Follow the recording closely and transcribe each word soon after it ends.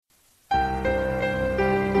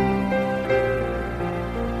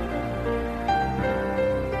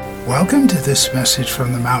Welcome to this message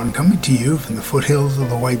from the mountain, coming to you from the foothills of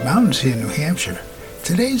the White Mountains here in New Hampshire.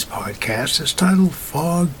 Today's podcast is titled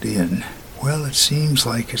Fogged In. Well, it seems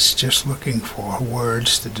like it's just looking for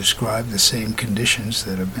words to describe the same conditions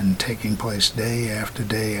that have been taking place day after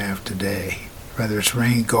day after day. Whether it's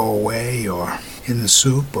rain go away or in the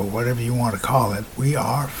soup or whatever you want to call it, we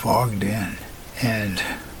are fogged in. And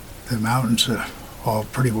the mountains are all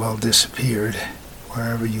pretty well disappeared.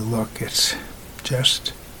 Wherever you look, it's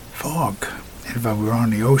just fog. And if I were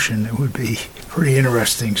on the ocean, it would be pretty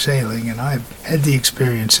interesting sailing. And I've had the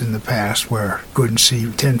experience in the past where I couldn't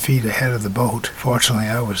see 10 feet ahead of the boat. Fortunately,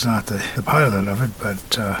 I was not the pilot of it, but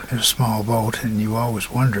it's a small boat, and you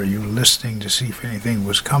always wonder, you're listening to see if anything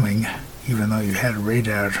was coming, even though you had a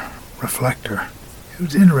radar reflector. It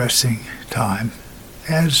was an interesting time,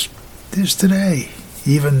 as it is today,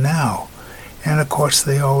 even now. And of course,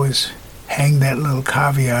 they always hang that little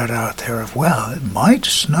caveat out there of, well, it might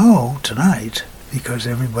snow tonight, because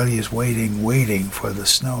everybody is waiting for the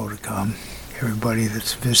snow to come, everybody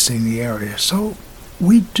that's visiting the area. So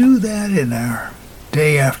we do that in our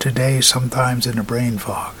day after day, sometimes in a brain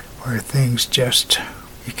fog, where things just,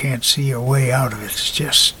 you can't see your way out of it, it's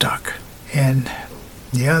just stuck. And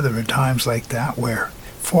yeah, there are times like that where,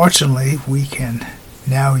 fortunately, we can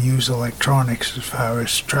now use electronics as far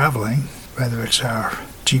as traveling, whether it's our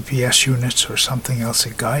GPS units or something else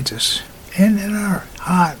that guides us. And in our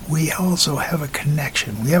heart, we also have a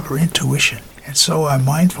connection. We have our intuition. And so our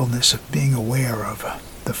mindfulness of being aware of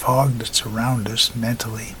the fog that's around us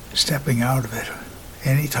mentally, stepping out of it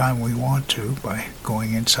anytime we want to by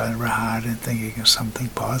going inside of our heart and thinking of something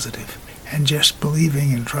positive, and just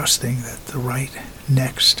believing and trusting that the right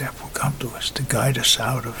next step will come to us to guide us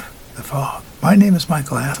out of the fog. My name is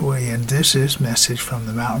Michael Hathaway, and this is Message from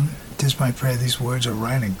the Mountain. It is my prayer these words are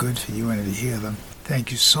right and good for you, and if you hear them, thank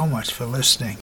you so much for listening.